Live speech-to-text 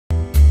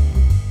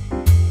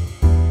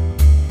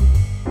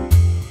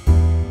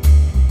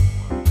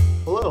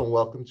and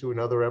welcome to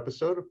another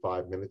episode of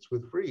 5 Minutes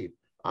with Freed.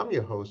 I'm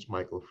your host,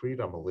 Michael Freed.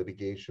 I'm a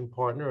litigation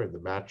partner in the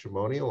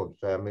matrimonial and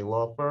family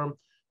law firm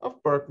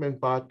of Berkman,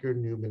 Botker,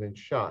 Newman, and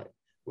Shine,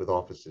 with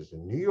offices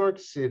in New York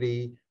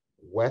City,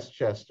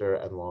 Westchester,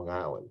 and Long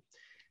Island.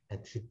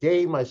 And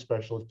today, my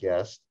special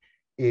guest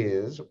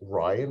is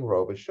Ryan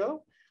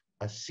Robichaud,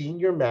 a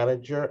senior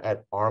manager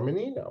at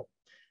Armanino.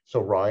 So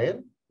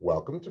Ryan,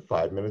 welcome to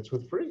 5 Minutes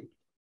with Freed.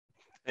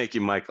 Thank you,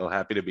 Michael.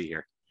 Happy to be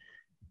here.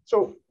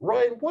 So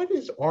Ryan, what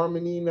is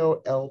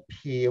Armanino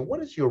LP and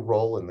what is your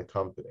role in the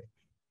company?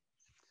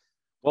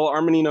 Well,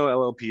 Armanino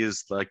LLP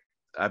is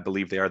I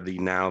believe they are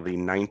now the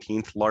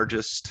 19th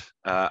largest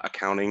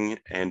accounting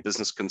and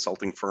business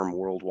consulting firm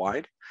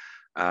worldwide.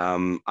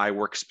 I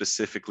work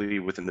specifically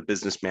within the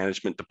business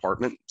management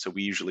department. So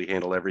we usually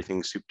handle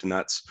everything soup to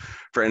nuts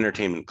for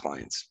entertainment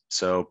clients.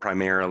 So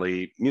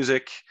primarily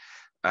music,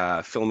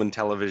 film and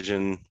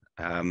television,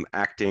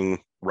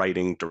 acting,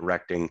 writing,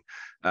 directing,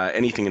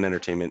 anything in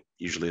entertainment.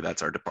 Usually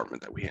that's our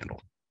department that we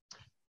handle.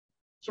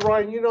 So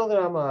Ryan, you know that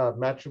I'm a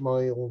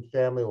matrimonial and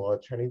family law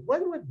attorney.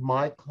 When would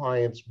my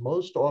clients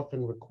most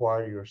often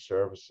require your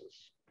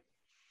services?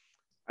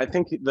 I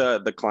think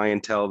the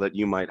clientele that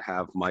you might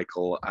have,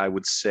 Michael, I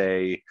would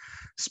say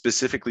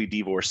specifically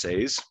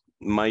divorcees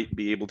might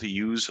be able to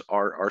use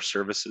our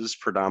services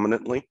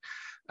predominantly.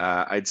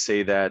 I'd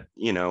say that,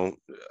 in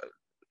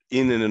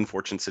an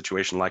unfortunate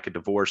situation like a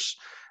divorce,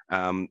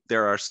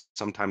 there are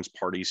sometimes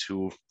parties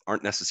who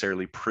aren't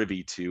necessarily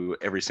privy to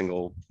every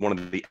single one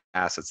of the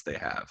assets they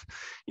have.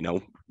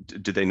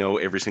 Do they know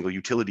every single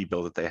utility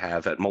bill that they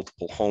have at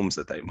multiple homes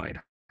that they might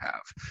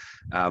have?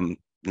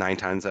 9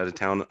 times out of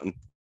 10,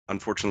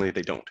 unfortunately,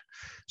 they don't.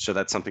 So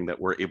that's something that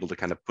we're able to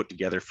kind of put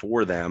together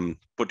for them,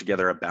 put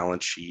together a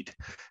balance sheet,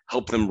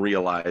 help them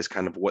realize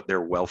kind of what their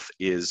wealth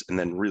is, and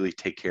then really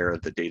take care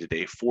of the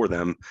day-to-day for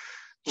them,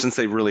 since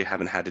they really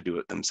haven't had to do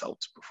it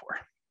themselves before.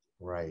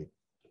 Right.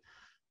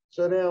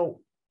 So now,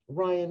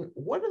 Ryan,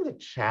 what are the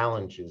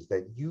challenges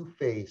that you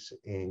face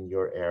in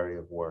your area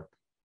of work?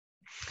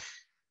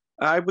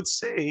 I would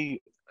say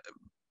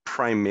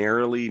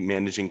primarily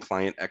managing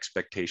client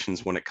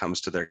expectations when it comes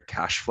to their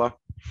cash flow.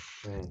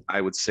 I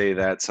would say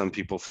that some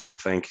people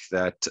think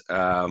that,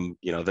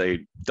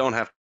 they don't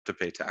have to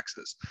pay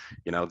taxes.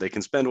 They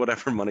can spend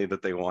whatever money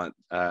that they want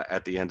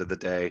at the end of the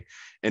day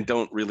and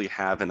don't really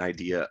have an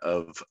idea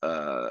of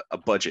a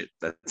budget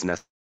that's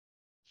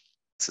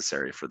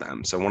necessary for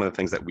them. So one of the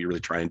things that we really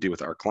try and do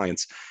with our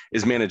clients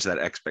is manage that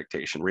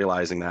expectation,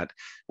 realizing that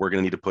we're going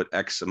to need to put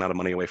X amount of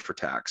money away for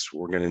tax.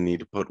 We're going to need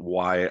to put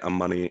Y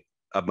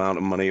amount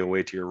of money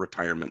away to your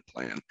retirement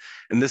plan.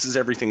 And this is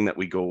everything that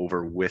we go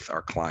over with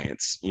our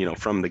clients,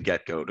 from the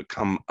get-go, to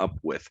come up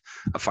with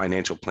a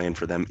financial plan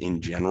for them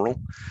in general.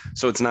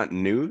 So it's not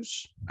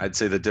news. I'd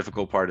say the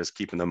difficult part is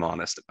keeping them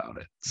honest about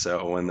it.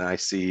 So when I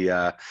see,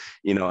 another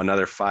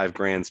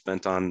 $5,000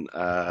 spent on,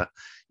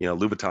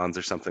 Louboutins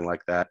or something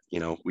like that,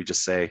 we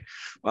just say,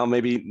 well,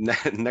 maybe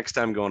next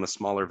time go on a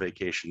smaller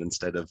vacation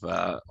instead of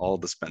all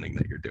the spending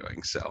that you're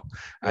doing. So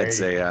I'd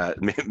say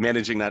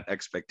managing that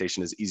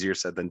expectation is easier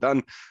said than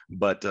done,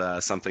 but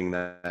something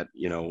that,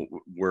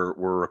 we're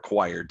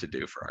required to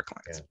do for our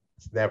clients. Yeah,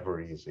 it's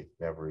never easy,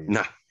 never easy.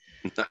 No.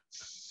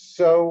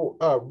 So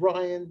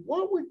Ryan,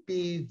 what would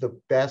be the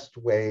best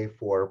way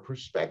for a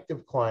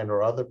prospective client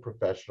or other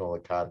professional to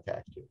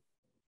contact you?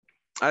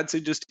 I'd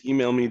say just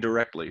email me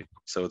directly.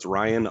 So it's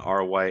Ryan,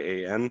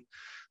 RYAN,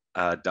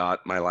 dot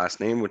my last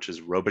name, which is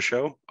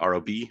Robichaud,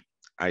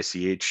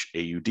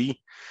 ROBICHAUD.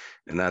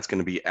 And that's going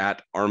to be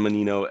at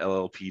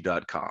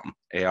armaninOLLP.com,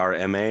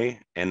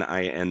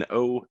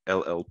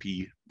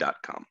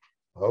 ARMANINOLLP.com.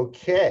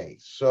 Okay,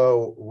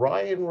 so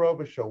Ryan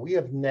Robichaud, we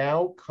have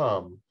now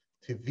come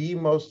to the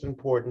most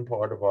important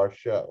part of our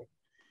show.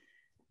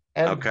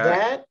 And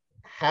that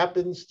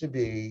happens to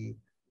be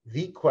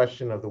the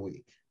question of the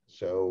week.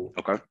 So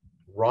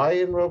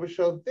Ryan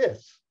Robichaud,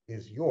 this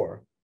is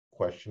your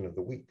question of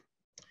the week.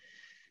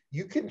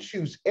 You can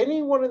choose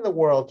anyone in the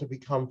world to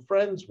become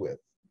friends with.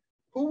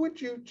 Who would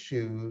you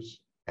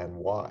choose and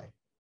why?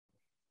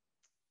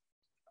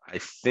 I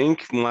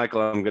think,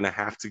 Michael, I'm going to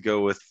have to go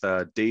with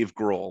Dave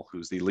Grohl,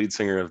 who's the lead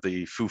singer of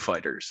the Foo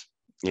Fighters.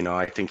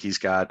 I think he's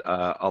got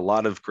a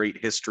lot of great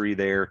history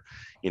there.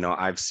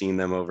 I've seen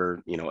them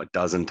over, a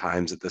dozen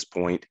times at this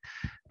point.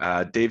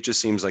 Dave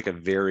just seems like a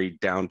very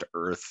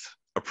down-to-earth,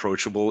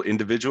 approachable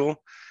individual,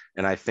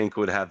 and I think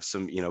would have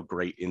some,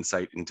 great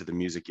insight into the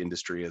music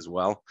industry as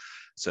well.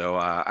 So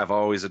I've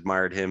always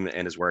admired him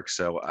and his work.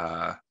 So,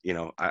 I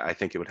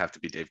think it would have to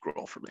be Dave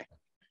Grohl for me.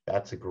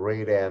 That's a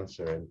great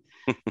answer. And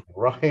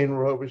Ryan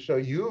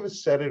Robichaud, you have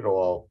said it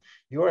all.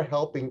 You are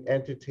helping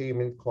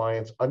entertainment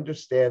clients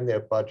understand their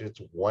budgets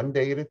one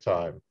day at a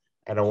time.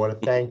 And I want to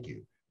thank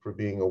you for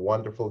being a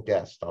wonderful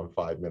guest on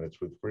 5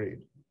 Minutes with Freed.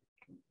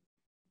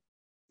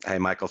 Hey,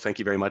 Michael, thank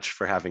you very much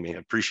for having me. I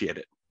appreciate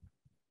it.